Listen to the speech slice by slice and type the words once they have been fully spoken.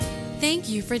Thank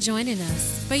you for joining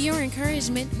us. For your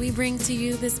encouragement, we bring to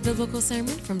you this biblical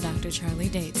sermon from Dr. Charlie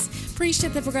Dates, preached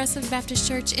at the Progressive Baptist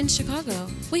Church in Chicago.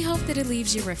 We hope that it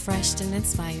leaves you refreshed and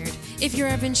inspired. If you're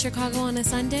ever in Chicago on a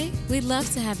Sunday, we'd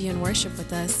love to have you in worship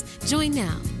with us. Join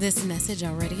now. This message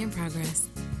already in progress.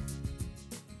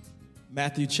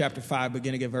 Matthew chapter 5,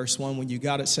 beginning at verse 1. When you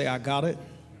got it, say, I got it.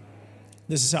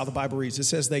 This is how the Bible reads. It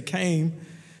says, they came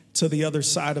to the other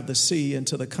side of the sea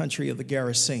into the country of the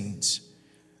Gerasenes.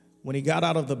 When he got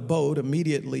out of the boat,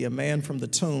 immediately a man from the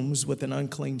tombs with an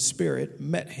unclean spirit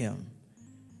met him.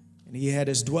 And he had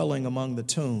his dwelling among the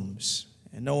tombs,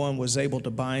 and no one was able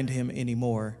to bind him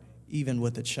anymore, even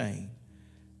with a chain,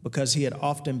 because he had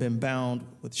often been bound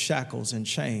with shackles and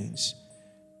chains.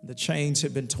 The chains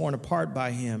had been torn apart by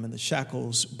him, and the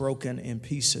shackles broken in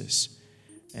pieces,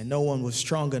 and no one was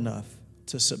strong enough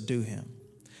to subdue him.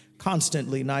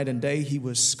 Constantly, night and day, he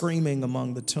was screaming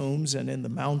among the tombs and in the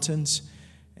mountains,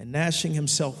 and gnashing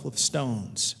himself with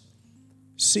stones.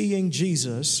 Seeing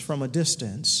Jesus from a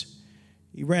distance,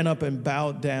 he ran up and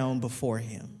bowed down before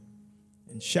him.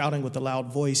 And shouting with a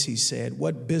loud voice, he said,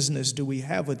 "What business do we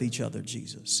have with each other,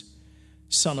 Jesus,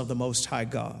 Son of the Most High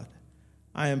God?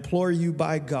 I implore you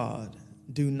by God,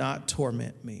 do not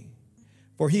torment me."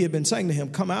 For he had been saying to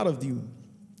him, Come out of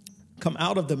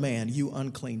the man, you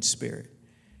unclean spirit.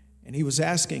 And he was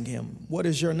asking him, "What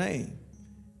is your name?"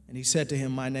 And he said to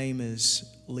him, "My name is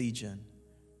Legion,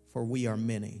 for we are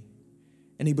many."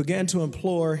 And he began to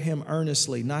implore him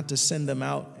earnestly not to send them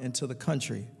out into the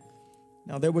country.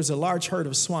 Now there was a large herd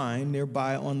of swine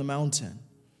nearby on the mountain.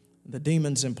 The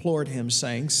demons implored him,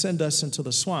 saying, "Send us into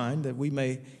the swine that we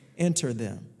may enter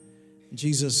them." And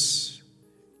Jesus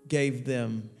gave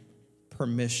them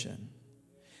permission.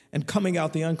 And coming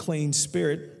out, the unclean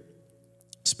spirits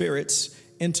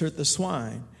entered the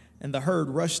swine, and the herd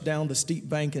rushed down the steep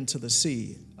bank into the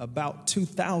sea, about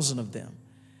 2,000 of them,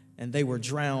 and they were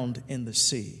drowned in the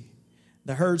sea.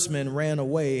 The herdsmen ran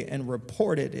away and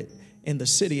reported it in the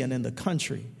city and in the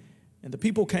country, and the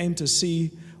people came to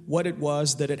see what it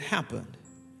was that had happened.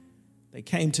 They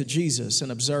came to Jesus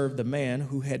and observed the man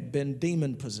who had been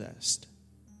demon-possessed.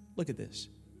 Look at this,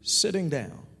 sitting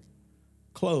down,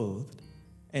 clothed,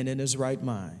 and in his right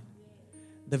mind,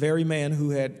 the very man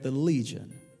who had the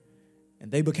legion.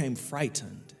 And they became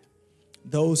frightened.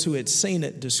 Those who had seen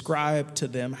it described to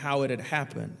them how it had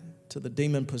happened to the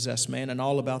demon-possessed man and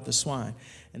all about the swine.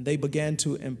 And they began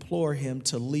to implore him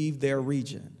to leave their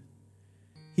region.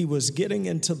 He was getting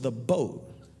into the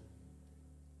boat,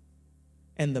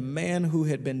 and the man who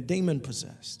had been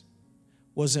demon-possessed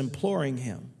was imploring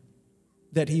him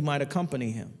that he might accompany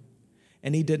him.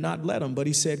 And he did not let him, but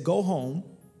he said, "Go home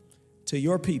to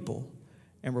your people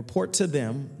and report to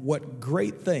them what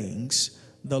great things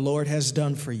the Lord has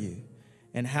done for you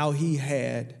and how he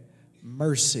had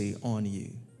mercy on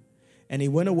you." And he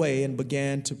went away and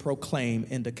began to proclaim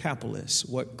in Decapolis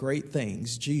what great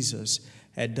things Jesus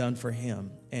had done for him,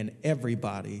 and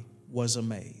everybody was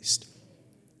amazed.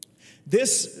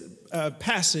 This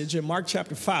passage in Mark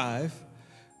chapter 5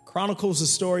 chronicles the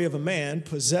story of a man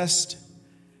possessed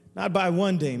not by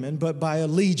one demon, but by a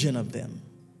legion of them.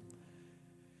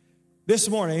 This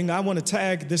morning, I want to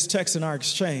tag this text in our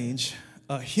exchange,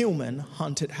 a human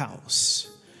haunted house.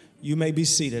 You may be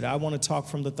seated. I want to talk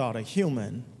from the thought, a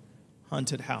human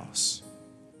haunted house.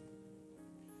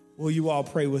 Will you all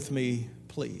pray with me,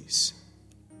 please?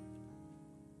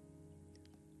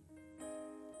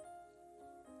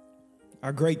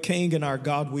 Our great King and our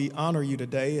God, we honor you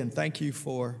today and thank you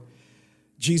for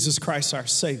Jesus Christ, our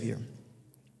Savior,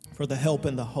 for the help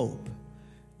and the hope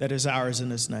that is ours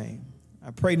in his name. I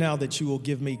pray now that you will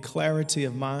give me clarity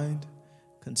of mind,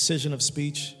 concision of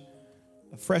speech,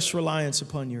 a fresh reliance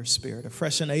upon your Spirit, a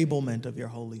fresh enablement of your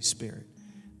Holy Spirit,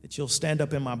 that you'll stand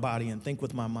up in my body and think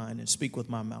with my mind and speak with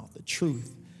my mouth, the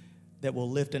truth that will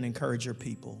lift and encourage your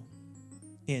people.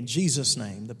 In Jesus'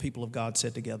 name, the people of God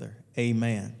said together,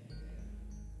 amen.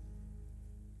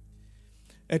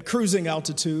 At cruising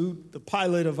altitude, the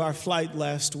pilot of our flight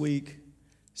last week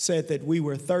said that we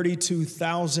were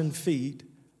 32,000 feet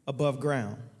above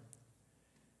ground.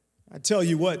 I tell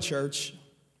you what, church,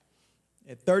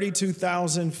 at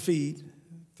 32,000 feet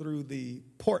through the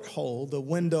porthole, the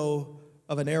window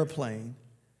of an airplane,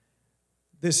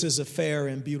 this is a fair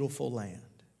and beautiful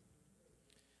land.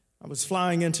 I was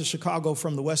flying into Chicago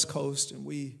from the West Coast, and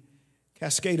we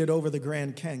cascaded over the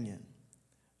Grand Canyon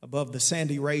above the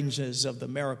sandy ranges of the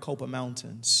Maricopa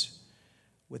Mountains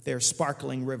with their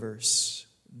sparkling rivers,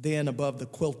 then above the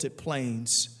quilted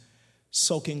plains,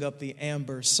 soaking up the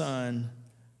amber sun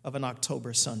of an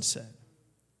October sunset,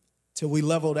 till we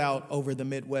leveled out over the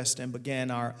Midwest and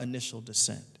began our initial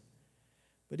descent.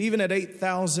 But even at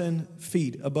 8,000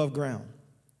 feet above ground,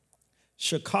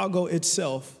 Chicago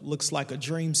itself looks like a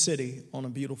dream city on a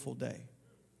beautiful day.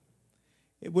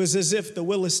 It was as if the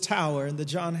Willis Tower and the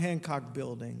John Hancock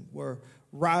Building were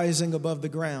rising above the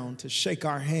ground to shake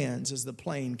our hands as the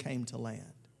plane came to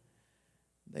land.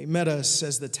 They met us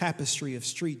as the tapestry of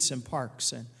streets and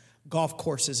parks and golf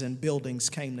courses and buildings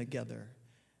came together.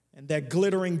 And that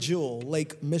glittering jewel,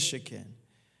 Lake Michigan,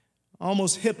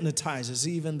 almost hypnotizes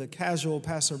even the casual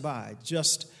passerby,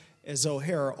 just as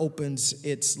O'Hara opens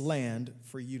its land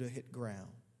for you to hit ground.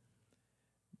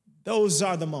 Those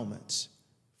are the moments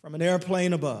from an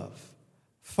airplane above,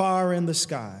 far in the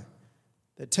sky,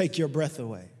 that take your breath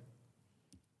away,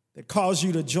 that cause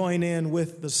you to join in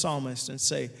with the psalmist and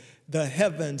say, the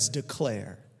heavens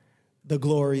declare the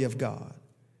glory of God,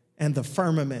 and the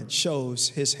firmament shows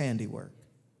his handiwork.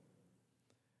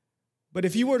 But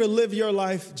if you were to live your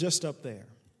life just up there,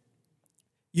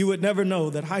 you would never know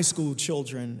that high school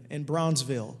children in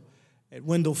Bronzeville at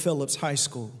Wendell Phillips High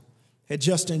School had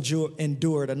just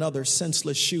endured another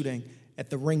senseless shooting at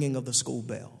the ringing of the school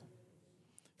bell.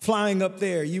 Flying up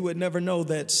there, you would never know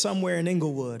that somewhere in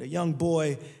Inglewood, a young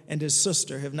boy and his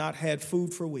sister have not had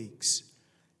food for weeks.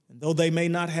 And though they may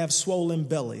not have swollen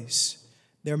bellies,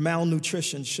 their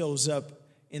malnutrition shows up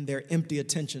in their empty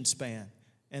attention span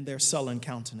and their sullen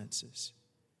countenances.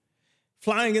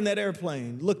 Flying in that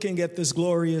airplane, looking at this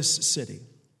glorious city,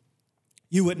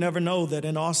 you would never know that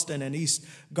in Austin and East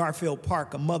Garfield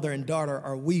Park, a mother and daughter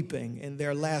are weeping in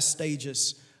their last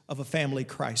stages of a family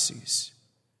crisis,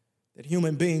 that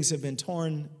human beings have been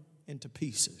torn into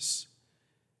pieces,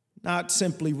 not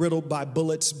simply riddled by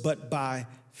bullets, but by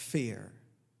fear.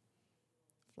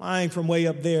 Flying from way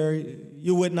up there,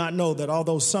 you would not know that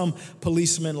although some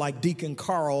policemen like Deacon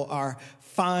Carl are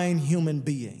fine human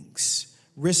beings,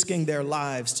 risking their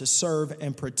lives to serve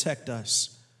and protect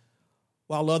us,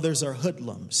 while others are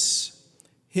hoodlums,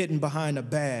 hidden behind a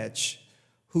badge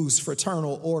whose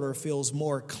fraternal order feels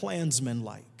more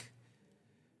Klansman-like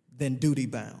than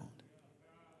duty-bound.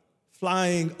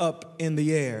 Flying up in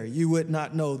the air, you would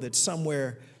not know that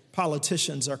somewhere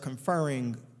politicians are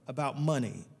conferring about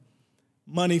money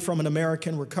from an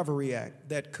American Recovery Act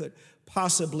that could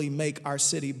possibly make our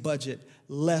city budget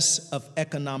less of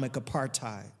economic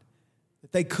apartheid.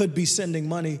 That they could be sending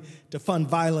money to fund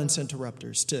violence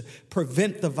interrupters, to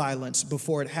prevent the violence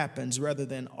before it happens, rather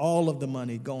than all of the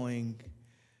money going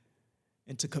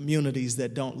into communities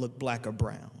that don't look black or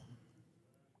brown.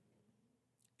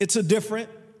 It's a different,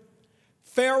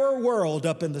 fairer world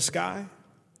up in the sky.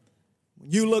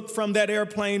 When you look from that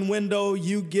airplane window,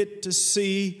 you get to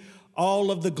see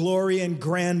all of the glory and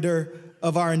grandeur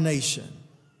of our nation.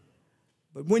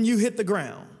 But when you hit the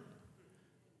ground,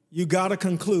 you got to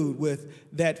conclude with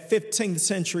that 15th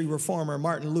century reformer,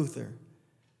 Martin Luther,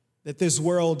 that this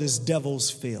world is devil's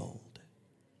filled.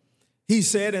 He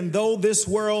said, and though this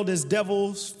world is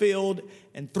devil's filled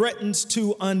and threatens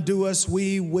to undo us,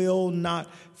 we will not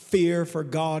fear, for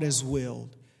God has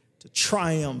willed to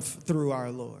triumph through our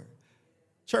Lord.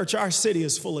 Church, our city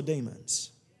is full of demons.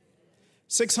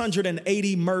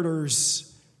 680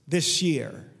 murders this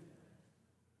year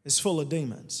is full of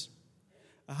demons.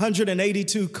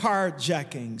 182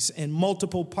 carjackings in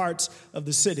multiple parts of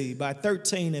the city by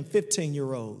 13 and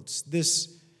 15-year-olds.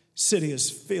 This city is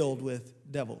filled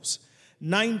with devils.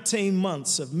 19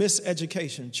 months of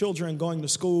miseducation, children going to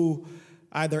school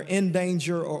either in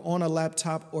danger or on a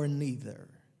laptop or neither.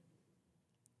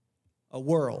 A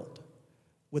world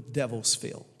with devils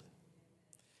filled.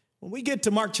 When we get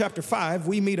to Mark chapter 5,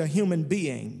 we meet a human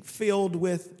being filled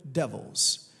with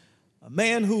devils. A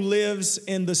man who lives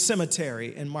in the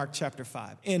cemetery in Mark chapter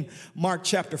 5. In Mark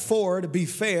chapter 4, to be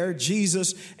fair,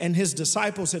 Jesus and his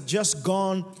disciples have just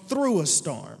gone through a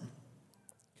storm.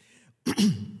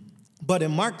 But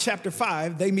in Mark chapter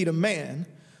 5, they meet a man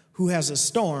who has a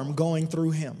storm going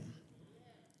through him.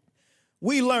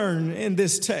 We learn in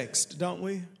this text, don't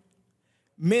we,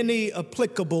 many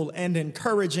applicable and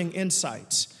encouraging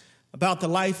insights about the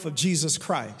life of Jesus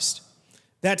Christ.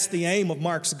 That's the aim of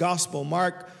Mark's gospel.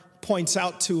 Mark points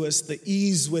out to us the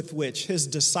ease with which his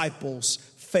disciples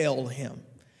fail him.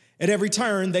 At every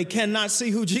turn, they cannot see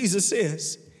who Jesus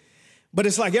is. But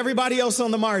it's like everybody else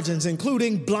on the margins,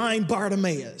 including blind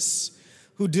Bartimaeus,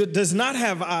 who does not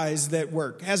have eyes that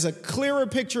work, has a clearer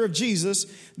picture of Jesus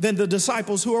than the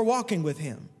disciples who are walking with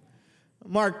him.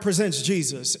 Mark presents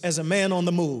Jesus as a man on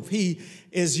the move. He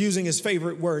is using his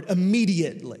favorite word,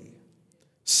 immediately.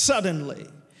 Suddenly,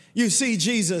 you see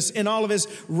Jesus in all of his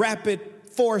rapid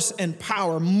force and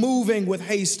power, moving with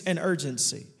haste and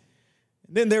urgency.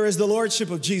 Then there is the lordship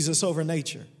of Jesus over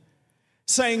nature,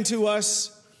 saying to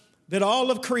us, that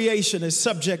all of creation is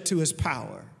subject to his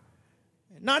power.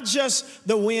 Not just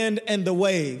the wind and the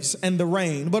waves and the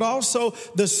rain, but also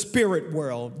the spirit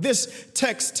world. This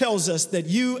text tells us that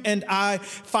you and I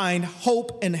find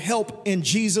hope and help in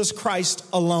Jesus Christ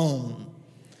alone.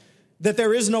 That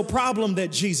there is no problem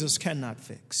that Jesus cannot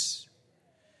fix.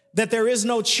 That there is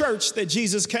no church that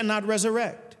Jesus cannot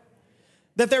resurrect.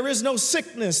 That there is no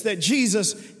sickness that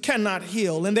Jesus cannot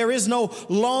heal. And there is no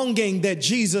longing that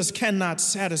Jesus cannot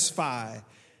satisfy.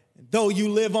 Though you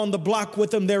live on the block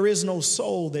with him, there is no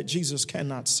soul that Jesus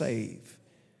cannot save.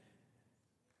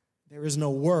 There is no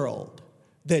world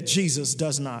that Jesus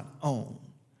does not own.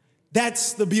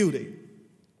 That's the beauty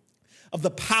of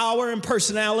the power and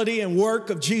personality and work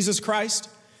of Jesus Christ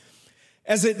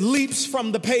as it leaps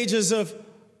from the pages of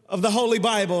the Holy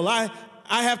Bible. I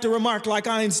have to remark, like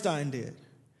Einstein did,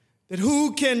 that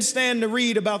who can stand to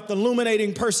read about the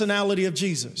illuminating personality of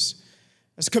Jesus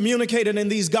as communicated in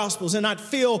these Gospels and not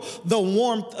feel the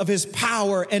warmth of his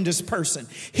power and his person?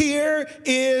 Here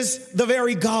is the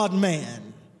very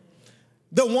God-man,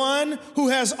 the one who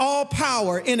has all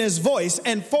power in his voice.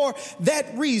 And for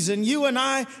that reason, you and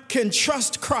I can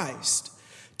trust Christ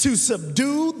to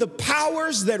subdue the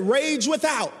powers that rage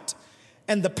without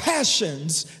and the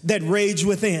passions that rage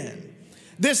within.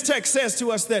 This text says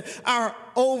to us that our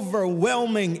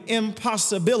overwhelming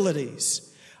impossibilities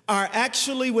are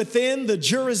actually within the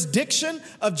jurisdiction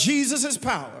of Jesus'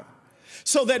 power.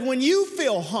 So that when you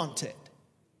feel haunted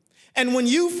and when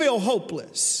you feel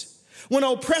hopeless, when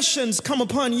oppressions come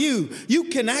upon you, you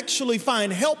can actually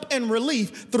find help and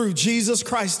relief through Jesus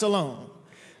Christ alone.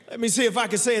 Let me see if I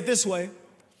can say it this way.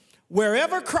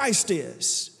 Wherever Christ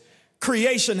is,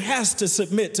 creation has to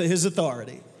submit to his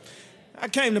authority. I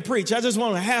came to preach. I just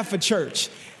want a half a church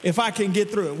if I can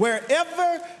get through it.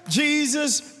 Wherever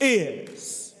Jesus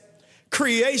is,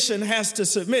 creation has to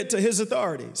submit to his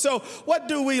authority. So what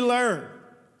do we learn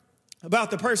about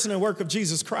the person and work of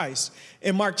Jesus Christ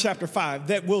in Mark chapter 5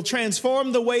 that will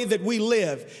transform the way that we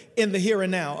live in the here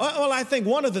and now? Well, I think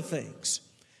one of the things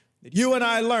that you and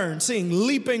I learn, seeing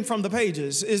leaping from the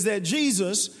pages, is that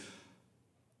Jesus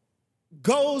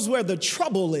goes where the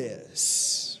trouble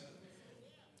is.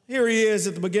 Here he is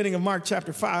at the beginning of Mark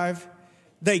chapter 5.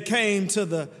 They came to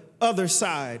the other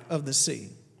side of the sea,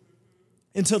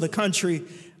 into the country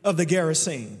of the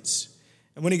Gerasenes.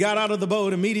 And when he got out of the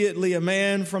boat, immediately a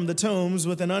man from the tombs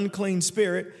with an unclean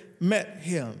spirit met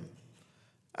him.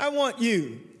 I want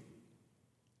you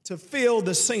to feel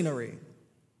the scenery,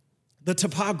 the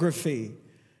topography,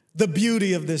 the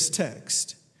beauty of this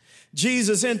text.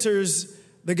 Jesus enters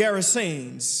the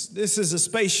Gerasenes. This is a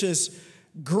spacious,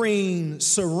 green,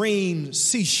 serene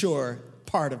seashore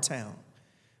part of town.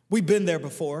 We've been there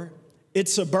before.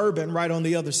 It's suburban right on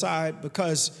the other side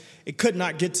because it could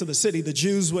not get to the city. The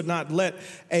Jews would not let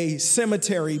a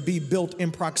cemetery be built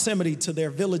in proximity to their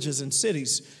villages and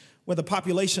cities where the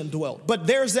population dwelt. But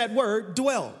there's that word,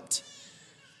 dwelt.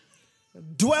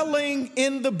 Dwelling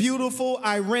in the beautiful,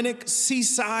 ironic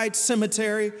seaside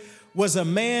cemetery was a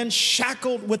man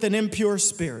shackled with an impure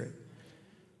spirit.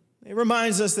 It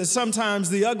reminds us that sometimes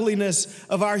the ugliness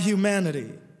of our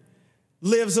humanity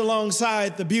lives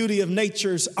alongside the beauty of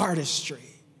nature's artistry.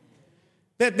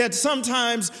 That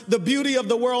sometimes the beauty of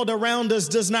the world around us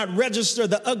does not register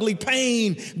the ugly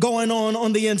pain going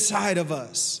on the inside of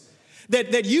us.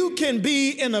 That you can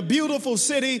be in a beautiful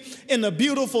city, in a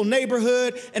beautiful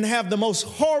neighborhood, and have the most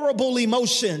horrible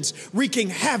emotions wreaking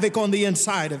havoc on the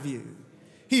inside of you.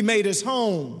 He made his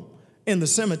home in the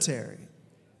cemetery.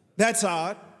 That's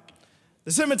odd.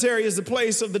 The cemetery is the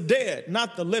place of the dead,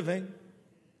 not the living.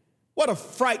 What a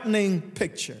frightening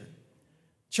picture.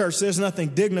 Church, there's nothing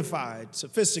dignified,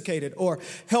 sophisticated, or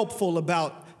helpful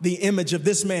about the image of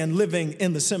this man living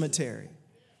in the cemetery.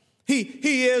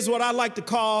 He is what I like to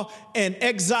call an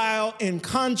exile in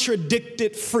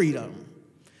contradicted freedom.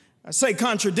 I say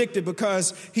contradicted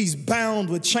because he's bound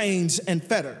with chains and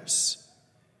fetters.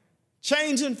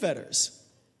 Chains and fetters.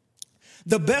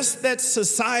 The best that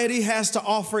society has to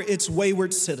offer its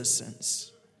wayward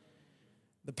citizens.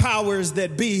 The powers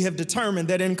that be have determined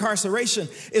that incarceration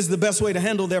is the best way to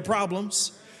handle their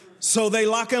problems. So they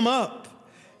lock him up.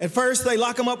 At first, they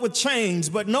lock him up with chains,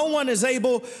 but no one is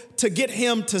able to get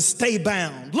him to stay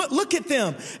bound. Look at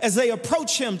them as they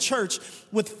approach him, church,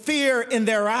 with fear in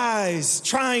their eyes,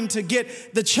 trying to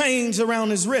get the chains around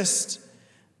his wrist.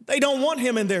 They don't want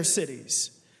him in their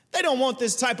cities. They don't want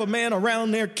this type of man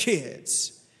around their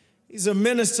kids. He's a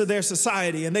menace to their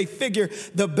society, and they figure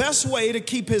the best way to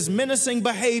keep his menacing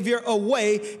behavior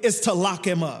away is to lock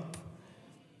him up.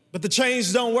 But the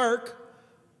chains don't work,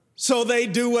 so they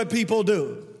do what people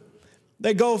do.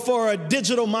 They go for a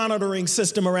digital monitoring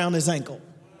system around his ankle.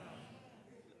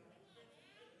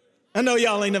 I know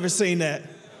y'all ain't never seen that.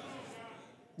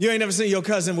 You ain't never seen your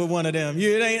cousin with one of them.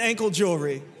 It ain't ankle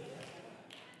jewelry.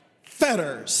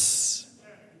 Fetters.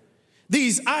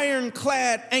 These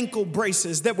ironclad ankle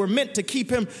braces that were meant to keep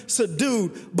him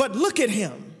subdued. But look at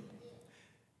him.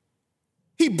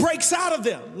 He breaks out of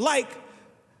them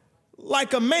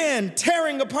like a man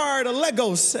tearing apart a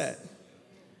Lego set.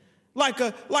 Like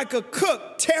a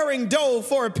cook tearing dough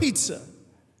for a pizza.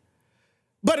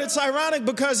 But it's ironic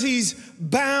because he's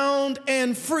bound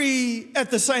and free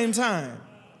at the same time.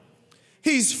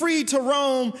 He's free to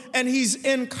roam and he's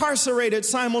incarcerated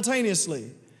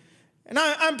simultaneously. And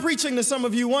I'm preaching to some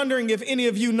of you wondering if any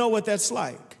of you know what that's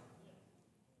like.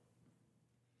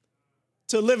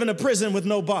 To live in a prison with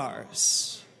no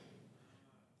bars.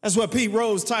 That's what Pete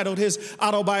Rose titled his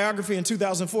autobiography in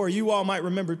 2004. You all might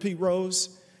remember Pete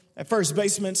Rose, at first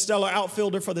baseman, stellar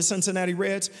outfielder for the Cincinnati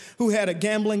Reds, who had a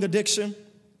gambling addiction.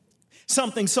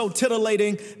 Something so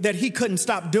titillating that he couldn't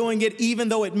stop doing it, even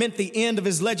though it meant the end of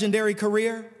his legendary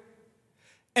career.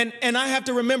 And I have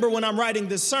to remember when I'm writing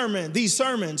these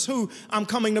sermons, who I'm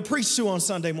coming to preach to on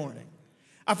Sunday morning.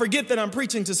 I forget that I'm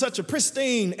preaching to such a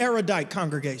pristine, erudite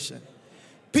congregation.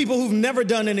 People who've never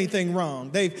done anything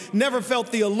wrong. They've never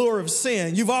felt the allure of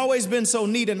sin. You've always been so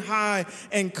neat and high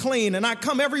and clean. And I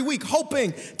come every week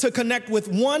hoping to connect with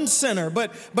one sinner.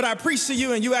 But I preach to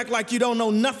you and you act like you don't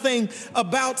know nothing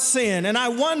about sin. And I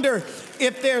wonder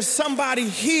if there's somebody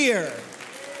here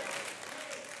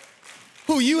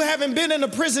who you haven't been in a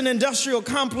prison industrial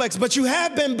complex, but you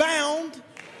have been bound.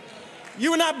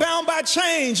 You were not bound by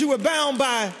chains. You were bound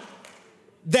by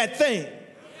that thing.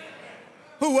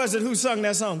 Who was it who sung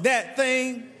that song? That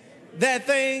thing, that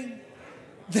thing,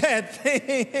 that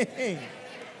thing.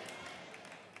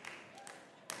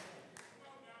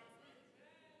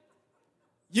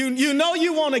 You know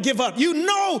you want to give up. You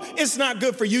know it's not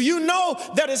good for you. You know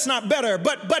that it's not better,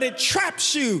 but it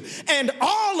traps you. And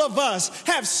all of us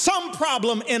have some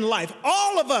problem in life.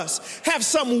 All of us have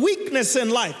some weakness in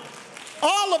life.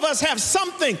 All of us have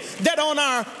something that on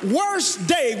our worst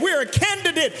day, we're a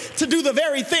candidate to do the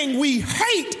very thing we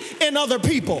hate in other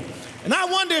people. And I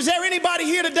wonder, is there anybody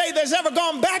here today that's ever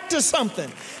gone back to something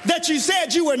that you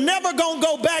said you were never going to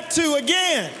go back to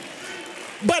again?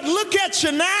 But look at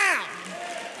you now.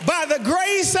 By the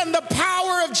grace and the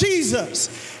power of Jesus,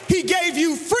 he gave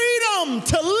you freedom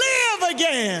to live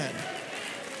again.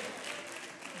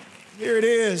 Here it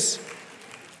is.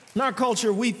 In our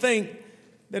culture, we think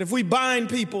that if we bind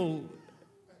people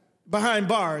behind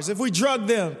bars, if we drug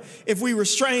them, if we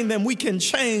restrain them, we can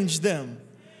change them.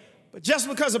 But just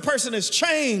because a person is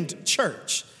chained,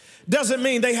 church, doesn't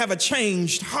mean they have a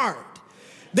changed heart.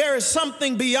 There is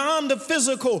something beyond the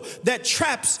physical that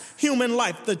traps human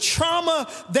life. The trauma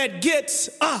that gets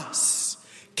us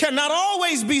cannot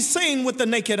always be seen with the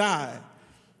naked eye.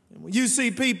 And when you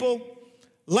see people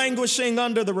languishing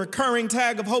under the recurring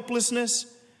tag of hopelessness,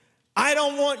 I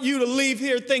don't want you to leave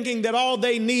here thinking that all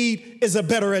they need is a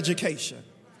better education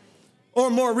or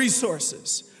more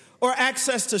resources or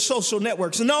access to social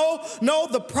networks. No,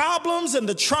 the problems and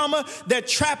the trauma that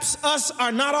traps us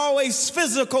are not always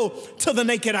physical to the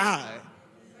naked eye.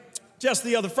 Just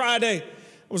the other Friday,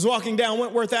 I was walking down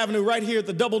Wentworth Avenue right here at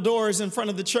the double doors in front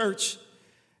of the church,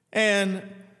 and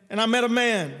I met a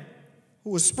man who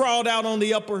was sprawled out on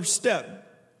the upper step.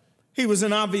 He was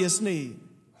in obvious need.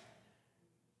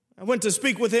 I went to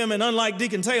speak with him, and unlike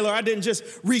Deacon Taylor, I didn't just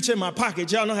reach in my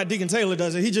pocket. Y'all know how Deacon Taylor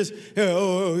does it. He just, yeah,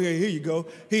 here you go.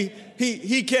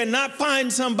 He cannot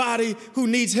find somebody who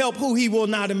needs help who he will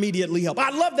not immediately help.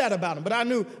 I love that about him, but I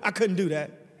knew I couldn't do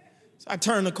that. So I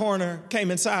turned the corner,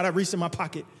 came inside, I reached in my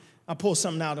pocket. I pulled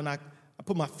something out, and I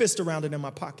put my fist around it in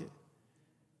my pocket.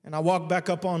 And I walked back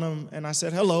up on him, and I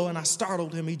said, hello, and I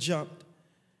startled him. He jumped.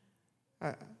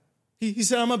 He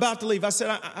said, I'm about to leave. I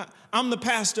said, I'm the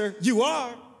pastor. You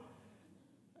are?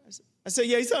 I said,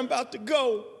 yeah. He said, I'm about to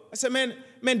go. I said,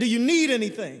 man, do you need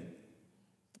anything?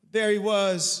 There he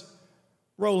was,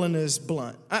 rolling his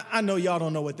blunt. I know y'all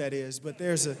don't know what that is, but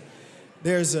there's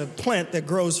a plant that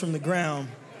grows from the ground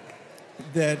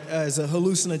that is a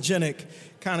hallucinogenic,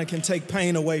 kind of can take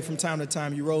pain away from time to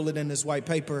time. You roll it in this white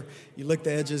paper, you lick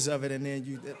the edges of it, and then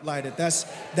you light it.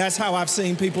 That's how I've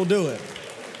seen people do it.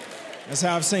 That's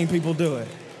how I've seen people do it.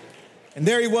 And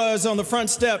there he was on the front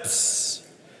steps,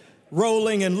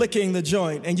 rolling and licking the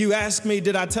joint. And you ask me,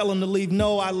 did I tell him to leave?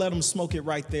 No, I let him smoke it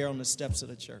right there on the steps of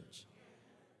the church.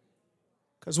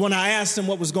 Because when I asked him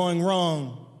what was going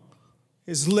wrong,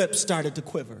 his lips started to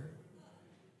quiver.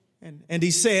 And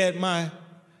he said,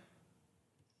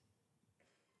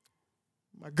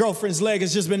 My girlfriend's leg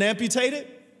has just been amputated.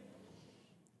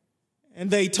 And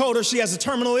they told her she has a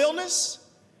terminal illness.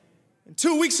 And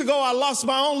 2 weeks ago, I lost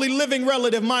my only living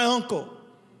relative, my uncle.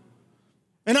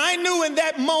 And I knew in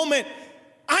that moment,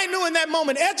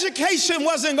 education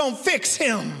wasn't going to fix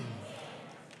him.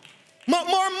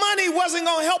 More money wasn't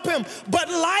going to help him. But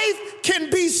life can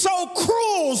be so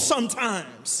cruel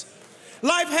sometimes.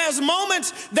 Life has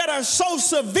moments that are so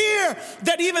severe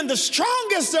that even the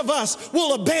strongest of us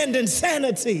will abandon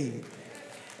sanity.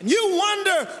 And you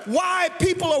wonder why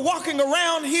people are walking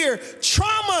around here.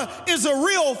 Trauma is a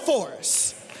real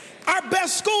force. Our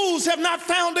best schools have not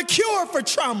found a cure for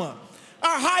trauma.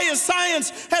 Our highest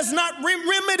science has not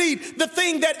remedied the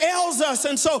thing that ails us.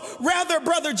 And so rather,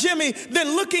 Brother Jimmy,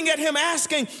 than looking at him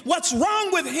asking, what's wrong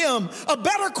with him? A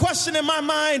better question in my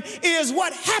mind is,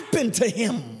 what happened to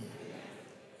him?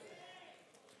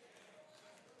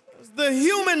 The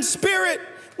human spirit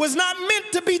was not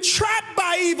meant to be trapped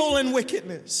by evil and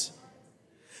wickedness.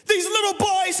 These little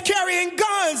boys carrying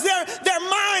guns, their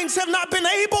minds have not been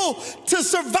able to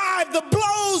survive the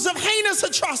blows of heinous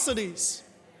atrocities.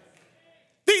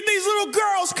 These little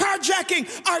girls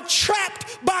carjacking are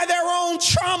trapped by their own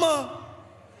trauma.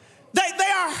 They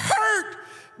are hurt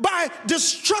by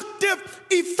destructive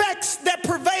effects that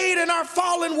pervade in our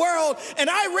fallen world. And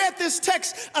I read this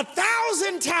text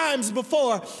 1,000 times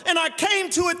before, and I came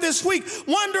to it this week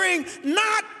wondering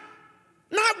not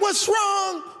what's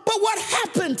wrong, but what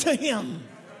happened to him.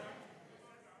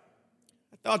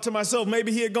 I thought to myself,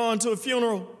 maybe he had gone to a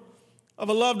funeral of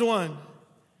a loved one.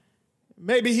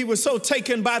 Maybe he was so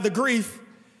taken by the grief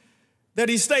that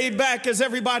he stayed back as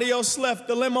everybody else left.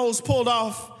 The limos pulled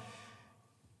off.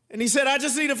 And he said, I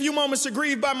just need a few moments to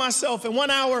grieve by myself. And 1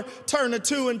 hour turned to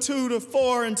 2 and 2 to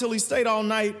 4 until he stayed all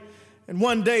night. And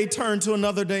one day turned to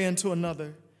another day and to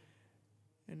another.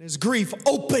 And his grief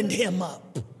opened him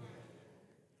up.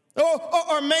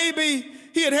 Or maybe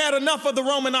he had had enough of the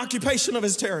Roman occupation of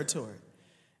his territory.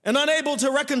 And unable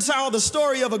to reconcile the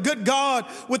story of a good God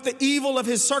with the evil of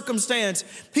his circumstance,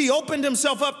 he opened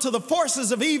himself up to the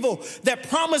forces of evil that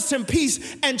promised him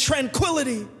peace and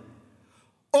tranquility.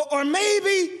 Or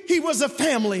maybe he was a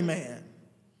family man.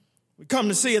 We come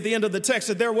to see at the end of the text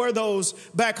that there were those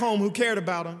back home who cared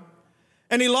about him.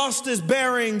 And he lost his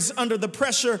bearings under the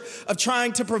pressure of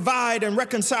trying to provide and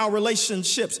reconcile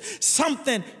relationships.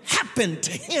 Something happened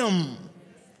to him.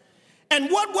 And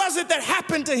what was it that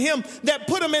happened to him that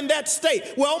put him in that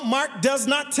state? Well, Mark does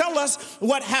not tell us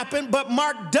what happened, but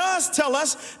Mark does tell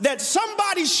us that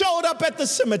somebody showed up at the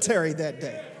cemetery that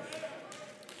day.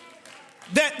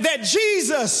 That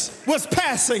Jesus was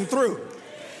passing through.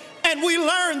 And we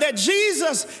learn that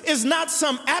Jesus is not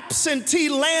some absentee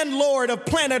landlord of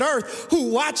planet Earth who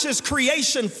watches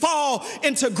creation fall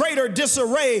into greater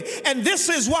disarray. And this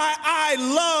is why I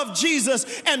love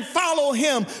Jesus and follow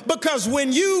him, because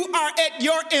when you are at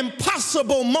your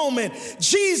impossible moment,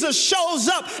 Jesus shows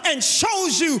up and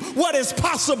shows you what is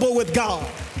possible with God.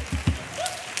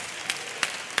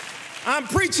 I'm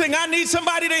preaching. I need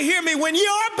somebody to hear me. When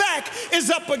your back is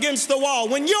up against the wall,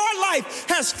 when your life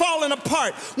has fallen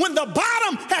apart, when the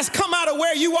bottom has come out of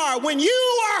where you are, when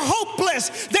you are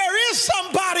hopeless, there is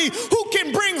somebody who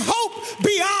can bring hope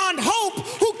beyond hope,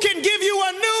 who can give you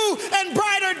a new and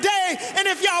brighter day. And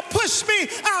if y'all push me,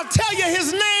 I'll tell you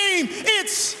his name.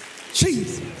 It's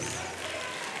Jesus.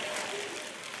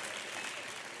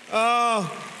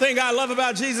 Thing I love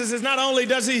about Jesus is not only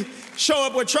does he show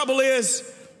up where trouble is,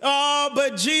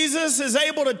 but Jesus is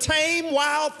able to tame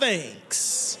wild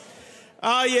things.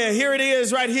 Here it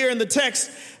is right here in the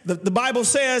text. The Bible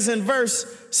says in verse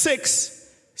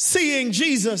 6, seeing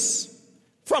Jesus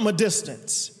from a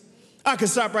distance. I could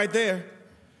stop right there.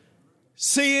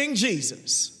 Seeing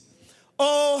Jesus.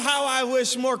 Oh, how I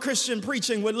wish more Christian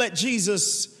preaching would let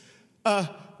Jesus,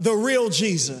 the real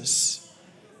Jesus,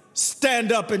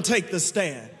 stand up and take the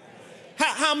stand.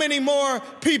 How many more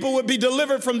people would be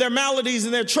delivered from their maladies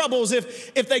and their troubles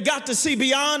if they got to see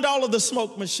beyond all of the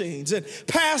smoke machines and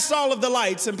past all of the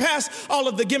lights and past all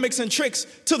of the gimmicks and tricks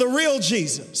to the real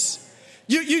Jesus?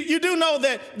 You do know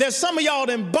that some of y'all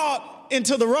done bought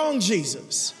into the wrong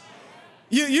Jesus.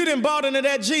 You done bought into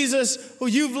that Jesus who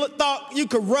you've thought you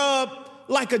could rub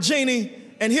like a genie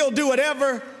and he'll do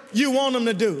whatever you want him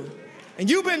to do.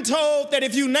 And you've been told that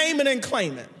if you name it and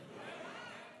claim it,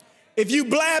 if you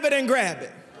blab it and grab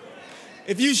it,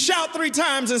 if you shout 3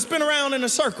 times and spin around in a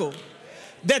circle,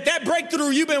 that breakthrough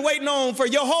you've been waiting on for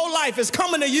your whole life is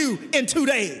coming to you in 2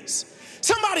 days.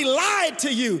 Somebody lied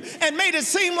to you and made it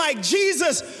seem like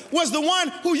Jesus was the one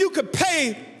who you could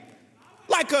pay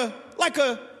like a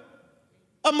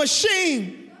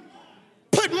machine.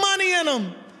 Put money in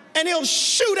him and he'll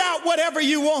shoot out whatever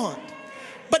you want.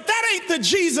 But that ain't the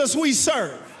Jesus we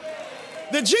serve.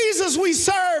 The Jesus we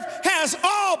serve has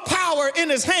all power in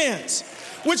his hands,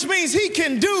 which means he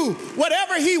can do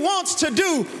whatever he wants to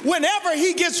do whenever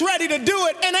he gets ready to do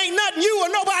it, and ain't nothing you or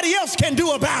nobody else can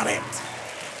do about it.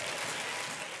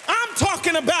 I'm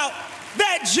talking about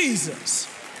that Jesus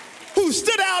who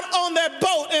stood out on that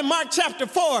boat in Mark chapter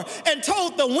 4 and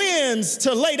told the winds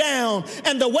to lay down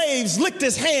and the waves licked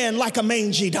his hand like a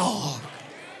mangy dog.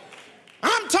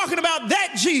 I'm talking about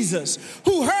that Jesus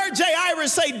who heard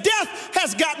Jairus say, death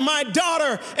has got my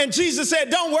daughter. And Jesus said,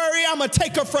 don't worry, I'm going to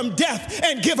take her from death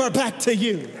and give her back to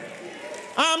you.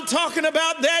 I'm talking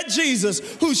about that Jesus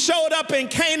who showed up in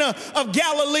Cana of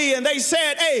Galilee and they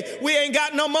said, hey, we ain't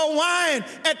got no more wine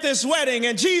at this wedding.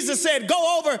 And Jesus said,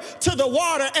 go over to the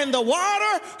water. And the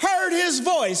water heard his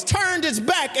voice, turned its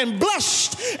back and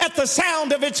blushed at the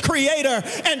sound of its creator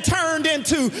and turned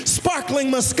into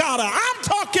sparkling Moscato. I'm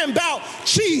talking about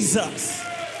Jesus.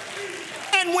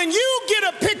 And when you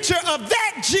get a picture of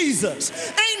that Jesus,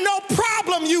 ain't no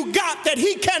problem you got that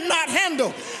he cannot handle.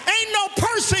 Ain't no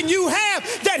person you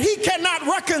have that he cannot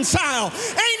reconcile.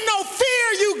 Ain't no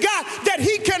fear you got that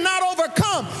he cannot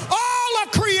overcome. All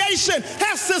of creation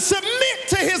has to submit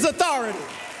to his authority.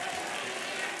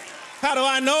 How do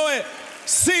I know it?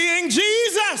 Seeing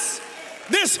Jesus,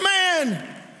 this man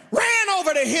ran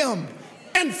over to him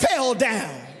and fell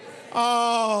down.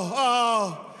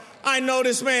 I know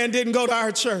this man didn't go to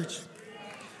our church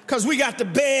because we got to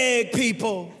beg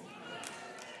people.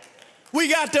 We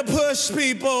got to push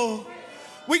people.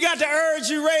 We got to urge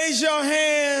you, raise your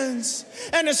hands.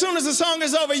 And as soon as the song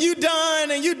is over, you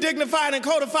done and you dignified and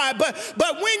codified. But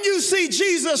when you see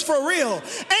Jesus for real,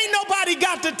 ain't nobody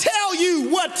got to tell you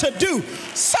what to do.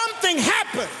 Something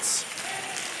happens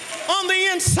on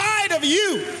the inside of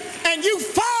you and you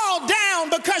fall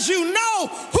down because you know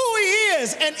who he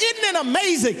is. And isn't it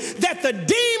amazing that the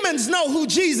demons know who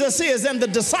Jesus is and the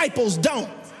disciples don't?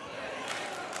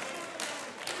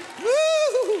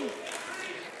 Woo!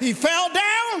 He fell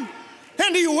down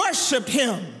and he worshiped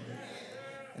him.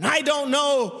 And I don't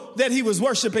know that he was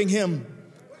worshiping him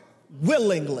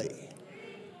willingly.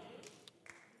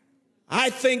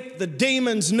 I think the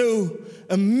demons knew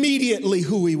immediately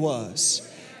who he was.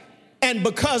 And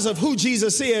because of who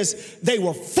Jesus is, they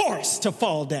were forced to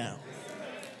fall down.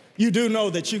 You do know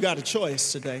that you got a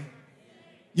choice today.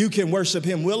 You can worship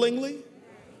him willingly,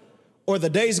 or the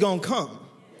day's gonna come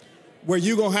where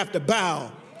you're gonna have to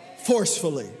bow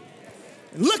forcefully.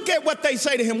 Look at what they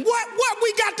say to him. What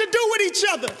we got to do with each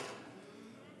other?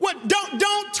 What?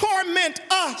 Don't torment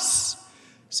us.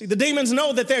 See, the demons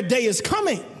know that their day is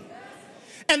coming.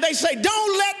 And they say,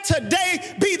 don't let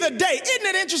today be the day. Isn't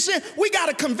it interesting? We got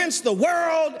to convince the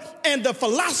world and the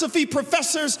philosophy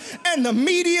professors and the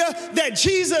media that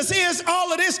Jesus is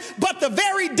all of this. But the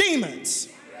very demons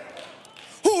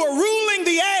who are ruling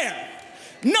the air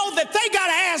know that they got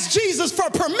to ask Jesus for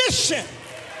permission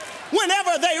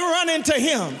whenever they run into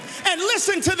him. And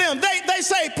listen to them. They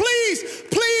say,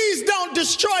 please don't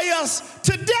destroy us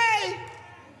today.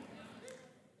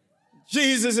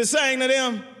 Jesus is saying to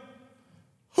them,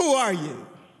 who are you?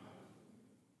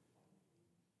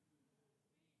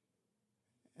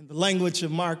 And the language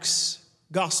of Mark's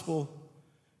gospel,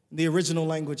 the original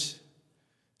language,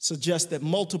 suggests that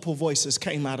multiple voices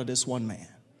came out of this one man.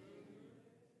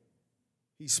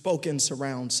 He spoke in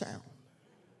surround sound.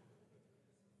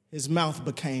 His mouth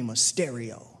became a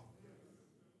stereo.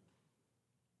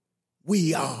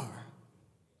 We are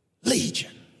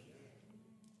Legion.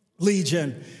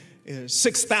 Legion is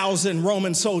 6,000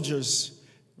 Roman soldiers.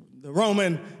 The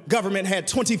Roman government had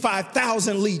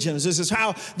 25,000 legions. This is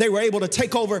how they were able to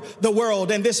take over the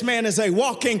world. And this man is a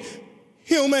walking,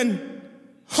 human,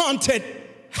 haunted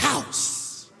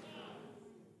house.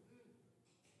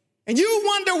 And you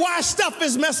wonder why stuff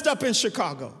is messed up in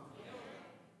Chicago.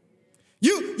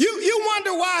 You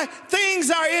wonder why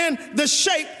things are in the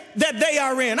shape that they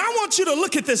are in. I want you to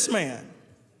look at this man.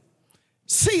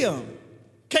 See him.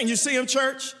 Can you see him,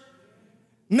 church?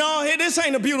 No, this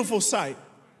ain't a beautiful sight.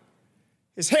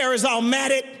 His hair is all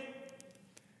matted.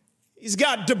 He's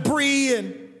got debris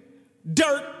and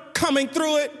dirt coming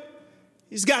through it.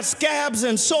 He's got scabs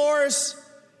and sores.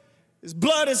 His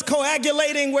blood is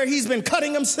coagulating where he's been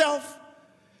cutting himself.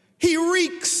 He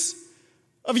reeks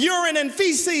of urine and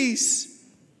feces.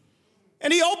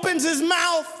 And he opens his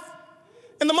mouth,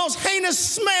 and the most heinous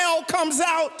smell comes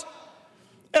out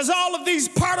as all of these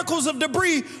particles of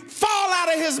debris fall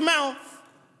out of his mouth.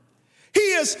 He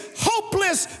is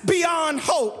hopeless beyond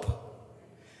hope.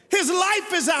 His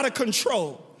life is out of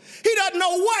control. He doesn't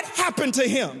know what happened to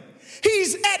him.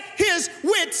 He's at his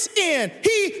wit's end.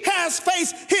 He has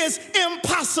faced his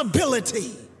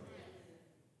impossibility.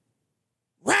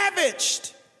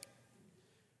 Ravaged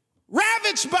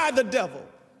by the devil.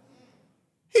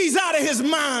 He's out of his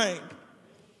mind.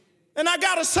 And I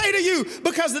got to say to you,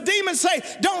 because the demons say,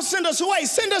 don't send us away,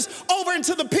 send us over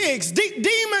into the pigs.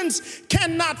 Demons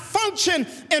cannot function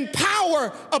in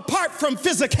power apart from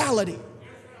physicality.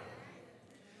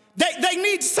 They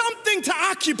need something to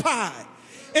occupy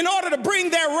in order to bring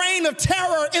their reign of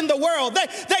terror in the world.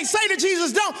 They say to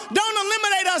Jesus, don't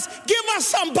eliminate us, give us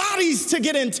some bodies to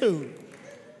get into.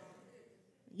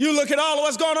 You look at all of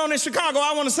what's going on in Chicago,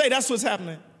 I want to say that's what's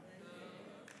happening.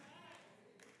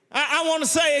 I want to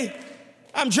say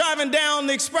I'm driving down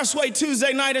the expressway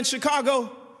Tuesday night in Chicago,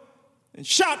 and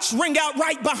shots ring out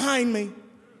right behind me.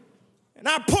 And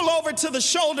I pull over to the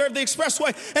shoulder of the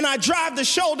expressway, and I drive the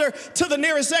shoulder to the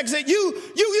nearest exit.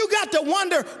 You got to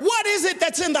wonder, what is it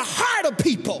that's in the heart of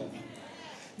people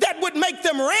that would make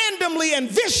them randomly and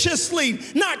viciously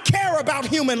not care about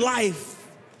human life?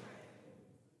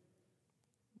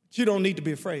 You don't need to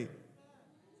be afraid.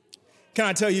 Can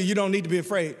I tell you, you don't need to be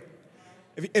afraid.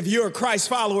 If you're a Christ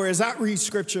follower, as I read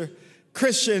scripture,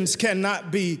 Christians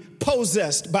cannot be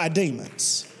possessed by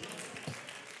demons.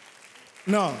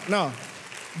 No.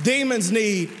 Demons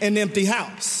need an empty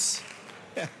house.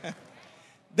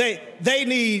 They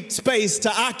need space to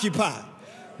occupy.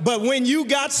 But when you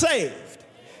got saved,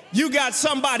 you got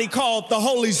somebody called the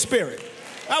Holy Spirit.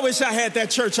 I wish I had that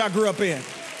church I grew up in.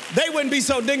 They wouldn't be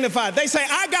so dignified. They say,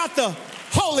 I got the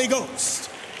Holy Ghost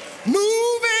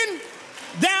moving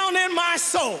down in my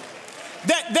soul,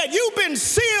 that you've been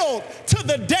sealed to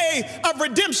the day of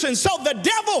redemption. So the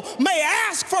devil may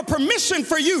ask for permission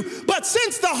for you, but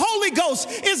since the Holy Ghost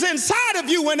is inside of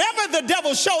you, whenever the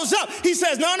devil shows up, he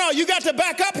says, no, you got to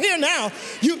back up here now.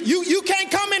 You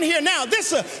can't come in here now.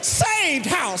 This is a saved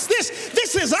house.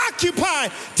 This is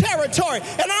occupied territory.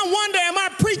 And I wonder, am I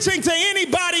preaching to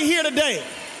anybody here today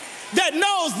that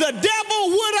knows the devil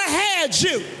would have had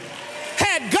you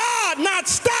had God not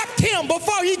stopped him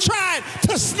before he tried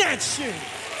to snatch you?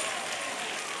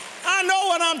 I know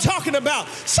what I'm talking about.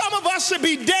 Some of us should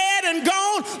be dead and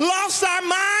gone, lost our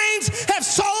minds, have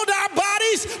sold our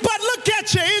bodies, but look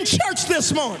at you in church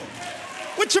this morning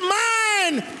with your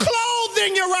mind clothed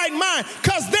in your right mind,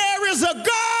 because there is a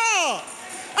God.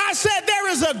 I said there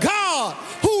is a God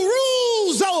who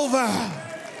rules over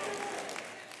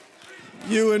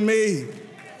you and me.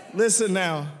 Listen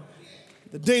now.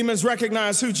 The demons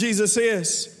recognize who Jesus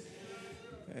is.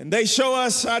 And they show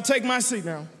us, I take my seat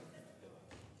now.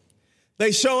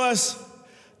 They show us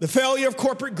the failure of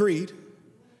corporate greed,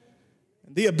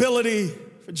 the ability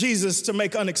for Jesus to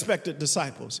make unexpected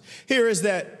disciples. Here is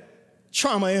that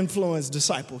trauma-influenced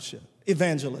discipleship,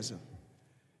 evangelism.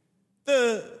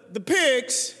 The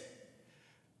pigs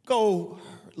go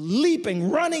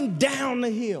leaping, running down the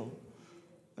hill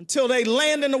until they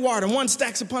land in the water. One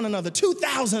stacks upon another,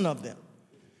 2,000 of them.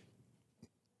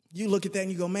 You look at that and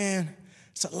you go, man,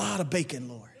 it's a lot of bacon,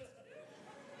 Lord.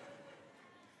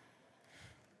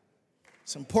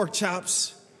 Some pork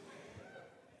chops.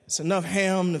 It's enough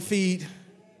ham to feed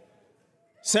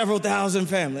several thousand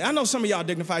families. I know some of y'all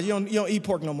dignified. You don't eat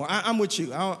pork no more. I'm with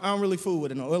you. I don't really fool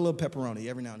with it. No, a little pepperoni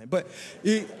every now and then. But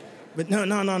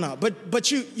no.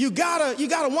 But you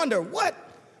gotta wonder, what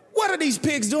are these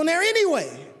pigs doing there anyway?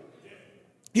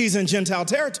 He's in Gentile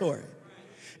territory.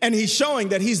 And he's showing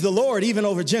that he's the Lord even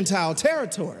over Gentile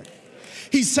territory.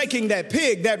 He's taking that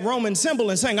pig, that Roman symbol,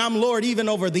 and saying, I'm Lord even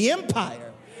over the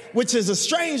empire, which is a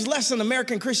strange lesson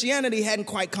American Christianity hadn't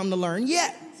quite come to learn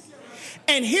yet.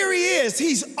 And here he is.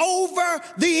 He's over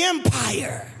the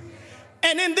empire.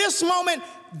 And in this moment,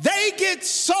 they get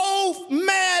so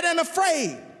mad and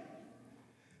afraid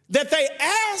that they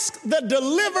ask the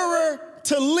deliverer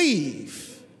to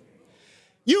leave.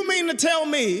 You mean to tell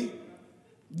me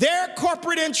their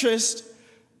corporate interests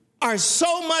are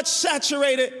so much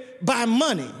saturated by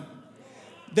money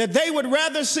that they would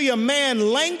rather see a man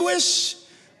languish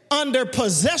under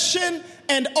possession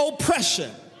and oppression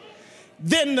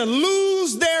than to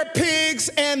lose their pigs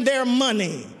and their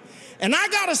money? And I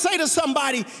gotta say to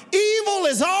somebody, evil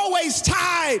is always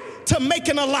tied to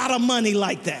making a lot of money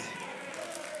like that.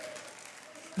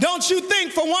 Don't you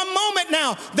think for one moment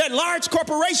now that large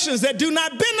corporations that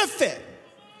benefit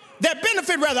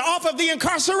off of the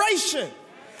incarceration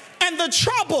and the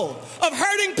trouble of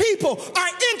hurting people are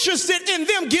interested in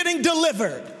them getting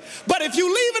delivered. But if you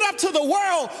leave it up to the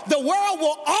world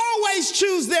will always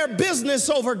choose their business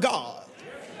over God.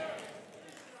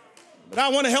 But I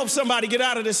want to help somebody get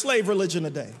out of this slave religion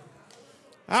today.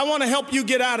 I want to help you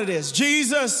get out of this.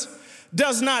 Jesus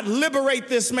does not liberate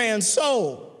this man's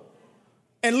soul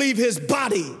and leave his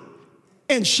body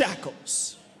in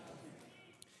shackles.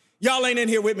 Y'all ain't in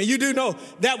here with me. You do know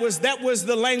that was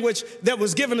the language that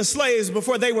was given to slaves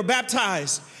before they were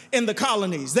baptized in the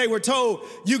colonies. They were told,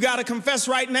 you got to confess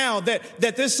right now that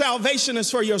this salvation is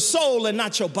for your soul and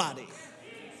not your body.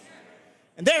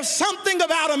 And there's something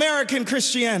about American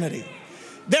Christianity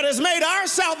that has made our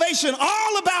salvation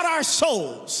all about our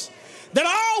souls. That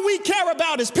all we care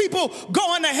about is people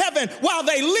going to heaven while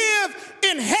they live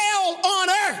in hell on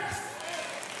earth.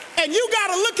 And you got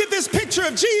to look at this picture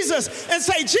of Jesus and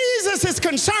say, Jesus is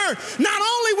concerned not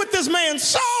only with this man's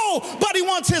soul, but he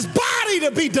wants his body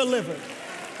to be delivered.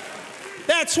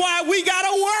 That's why we got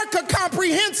to work a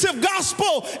comprehensive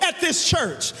gospel at this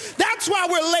church. That's why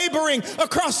we're laboring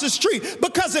across the street.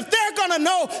 Because if they're going to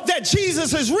know that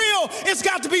Jesus is real, it's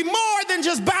got to be more than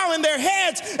just bowing their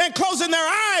heads and closing their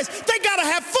eyes. They got to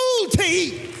have food to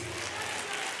eat.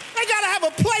 They got to have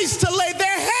a place to lay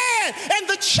their head. And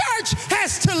the church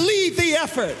has to lead the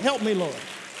effort. Help me, Lord.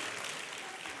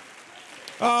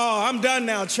 Oh, I'm done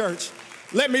now, church.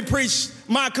 Let me preach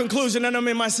my conclusion and I'm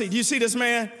in my seat. You see this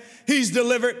man? He's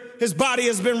delivered. His body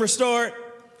has been restored.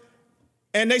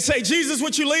 And they say, Jesus,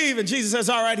 would you leave? And Jesus says,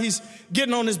 all right, he's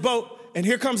getting on his boat. And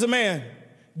here comes a man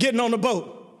getting on the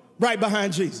boat right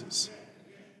behind Jesus.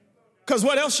 Because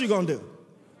what else you going to do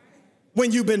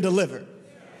when you've been delivered?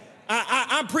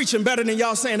 I'm preaching better than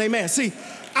y'all saying amen. See,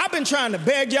 I've been trying to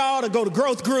beg y'all to go to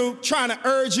growth group, trying to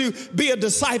urge you, be a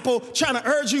disciple, trying to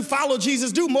urge you, follow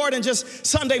Jesus, do more than just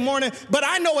Sunday morning. But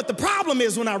I know what the problem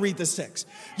is when I read this text.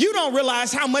 You don't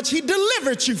realize how much he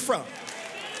delivered you from.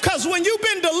 Because when you've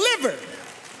been delivered,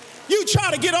 you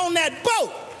try to get on that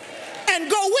boat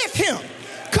and go with him.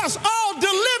 Because all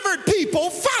delivered people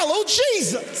follow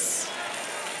Jesus.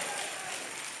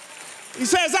 He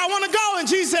says, I want to go. And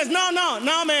Jesus says, no,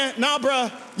 man. No,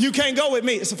 bruh, you can't go with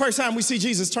me. It's the first time we see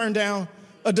Jesus turn down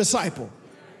a disciple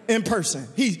in person.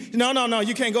 No,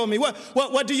 you can't go with me.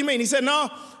 What do you mean? He said, no,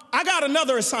 I got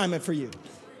another assignment for you.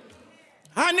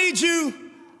 I need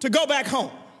you to go back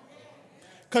home.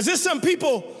 Because there's some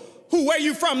people who, where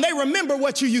you from, they remember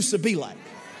what you used to be like.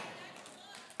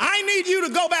 I need you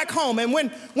to go back home. And when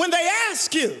they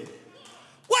ask you,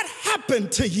 what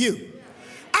happened to you?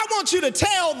 I want you to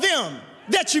tell them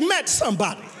that you met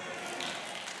somebody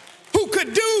who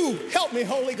could do, help me,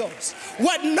 Holy Ghost,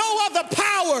 what no other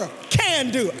power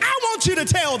can do. I want you to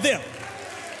tell them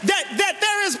that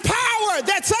there is power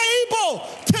that's able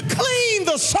to clean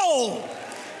the soul.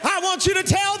 I want you to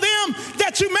tell them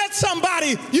that you met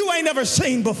somebody you ain't never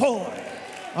seen before.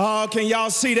 Oh, can y'all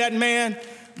see that man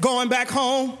going back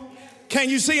home? Can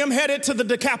you see him headed to the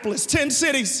Decapolis, 10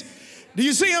 cities? Do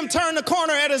you see him turn the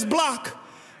corner at his block?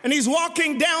 And he's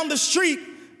walking down the street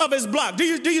of his block. Do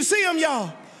you see him,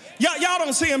 y'all? Y'all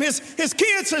don't see him. His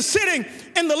kids are sitting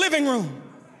in the living room.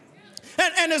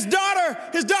 And his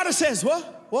daughter says,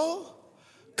 well,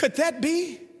 could that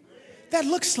be? That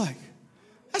looks like,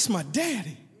 that's my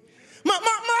daddy. Mama,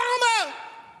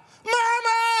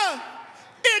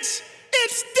 it's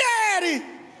daddy.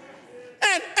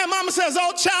 And mama says,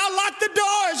 oh, child, lock the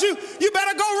doors. You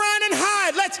better go run and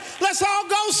hide. Let's all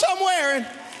go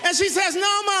somewhere. And she says,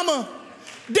 no, mama,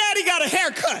 daddy got a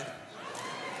haircut.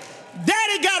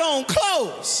 Daddy got on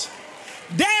clothes.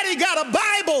 Daddy got a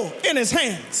Bible in his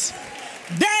hands.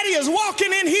 Daddy is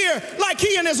walking in here like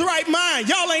he in his right mind.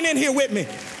 Y'all ain't in here with me.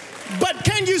 But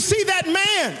can you see that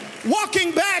man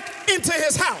walking back into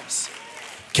his house?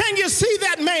 Can you see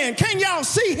that man? Can y'all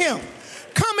see him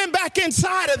coming back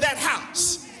inside of that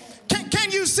house?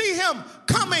 Can you see him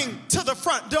coming to the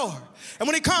front door? And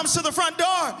when he comes to the front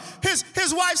door,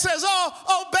 his wife says,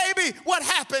 oh, baby, what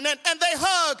happened? And they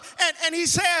hug, and he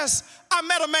says, I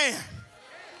met a man.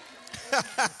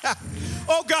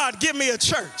 Oh, God, give me a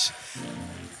church.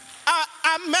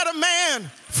 I met a man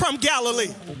from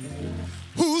Galilee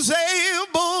who's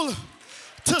able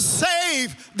to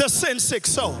save the sin-sick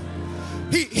soul.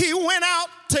 He went out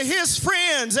to his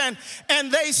friends,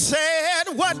 and they said,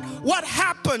 what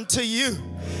happened to you?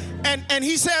 And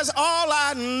he says, all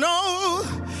I know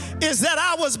is that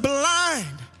I was blind,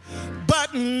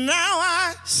 but now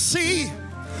I see.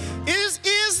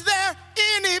 Is there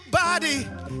anybody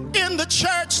in the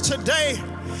church today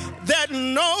that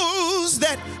knows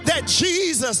that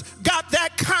Jesus got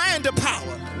that kind of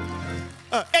power?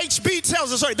 HB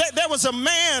tells us, sorry, there was a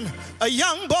man, a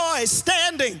young boy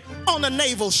standing on a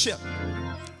naval ship.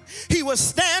 He was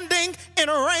standing in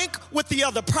a rank with the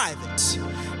other privates.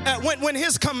 When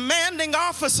his commanding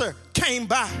officer came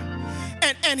by,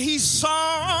 and he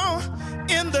saw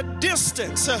in the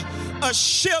distance a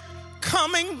ship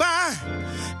coming by,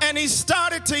 and he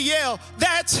started to yell,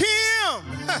 "That's him!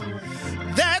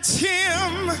 That's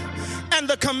him!" And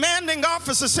the commanding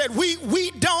officer said,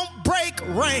 we don't break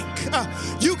rank.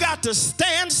 You got to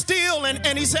stand still.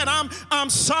 And he said, I'm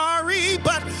sorry,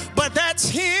 but that's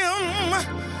him.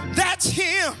 That's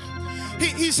him.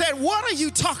 He said, what are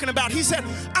you talking about? He said,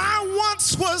 I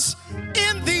once was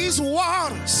in these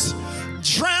waters,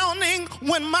 drowning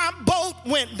when my boat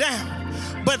went down.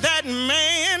 But that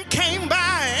man came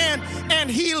by and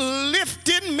he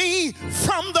lifted me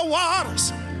from the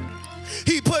waters.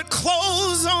 He put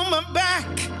clothes on my back,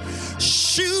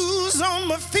 shoes on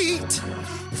my feet,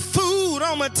 food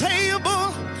on my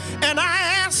table. And I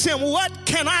asked him, what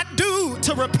can I do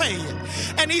to repay it?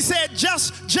 And he said,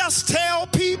 just tell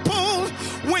people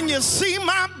when you see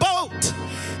my boat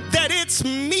that it's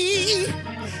me.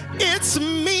 It's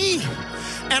me.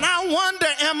 And I wonder,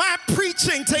 am I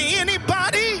preaching to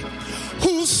anybody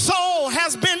whose soul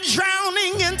has been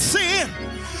drowning in sin?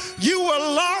 You were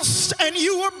lost and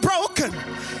you were broken,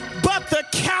 but the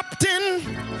captain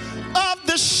of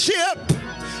the ship,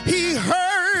 he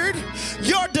heard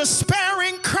your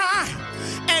despairing cry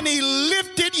and he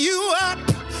lifted you up.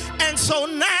 And so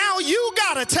now you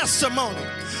got a testimony.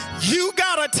 You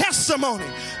got a testimony.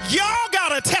 Y'all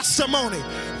got a testimony.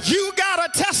 You got a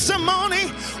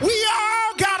testimony. We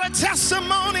all got a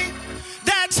testimony.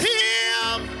 That's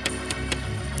him.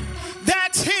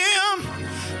 That's him.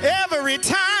 Every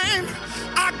time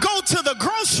I go to the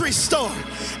grocery store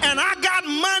and I got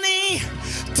money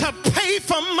to pay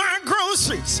for my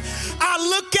groceries, I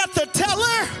look at the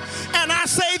teller and I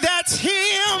say, that's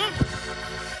him.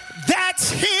 That's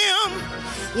him.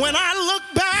 When I look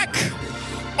back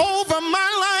over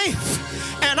my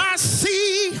life and I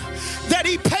see that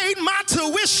he paid my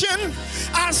tuition,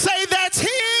 I say, that's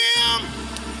him.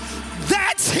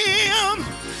 That's him.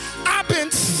 I've been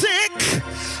sick,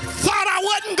 thought I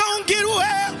wasn't gonna get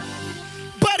well,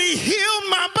 but he healed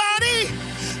my body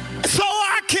so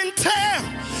I can tell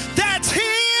that's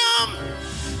him.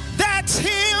 That's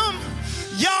him.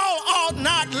 Y'all ought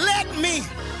not let me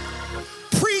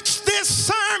preach this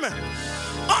sermon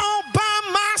all by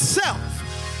myself.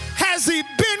 Has he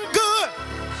been good?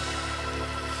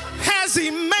 Has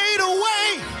he made a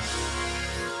way?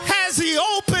 Has he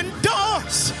opened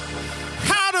doors?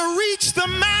 How to reach the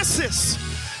masses?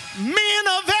 Men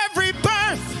of every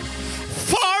birth.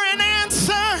 For an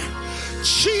answer,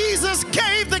 Jesus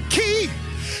gave the key.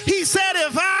 He said,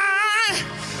 if I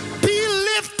be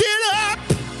lifted up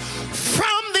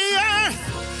from the earth,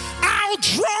 I'll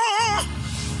draw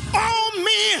all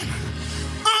men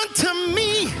unto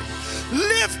me.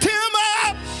 Lift him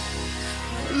up.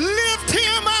 Lift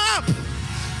him up.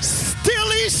 Still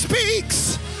he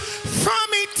speaks from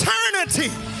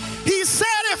eternity. He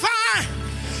said, if I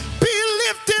be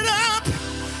lifted up,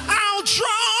 I'll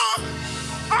draw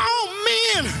all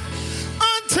men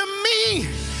unto me.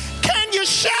 Can you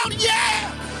shout,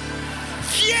 yeah?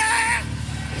 Yeah.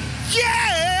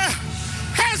 Yeah.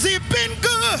 Has he been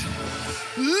good?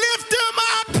 Lift him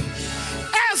up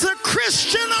as a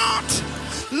Christian ought.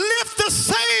 Lift the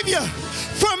Savior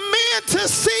for men to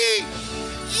see.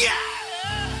 Yeah.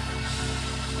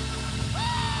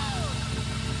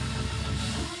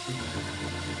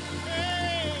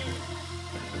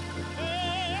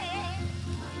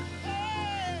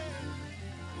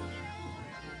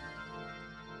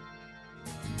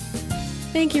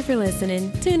 Thank you for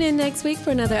listening. Tune in next week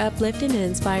for another uplifting and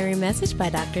inspiring message by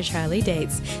Dr. Charlie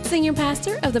Dates, Senior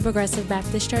Pastor of the Progressive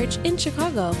Baptist Church in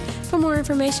Chicago. For more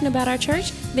information about our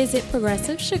church, visit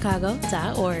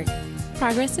progressivechicago.org.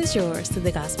 Progress is yours through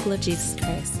the gospel of Jesus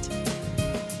Christ.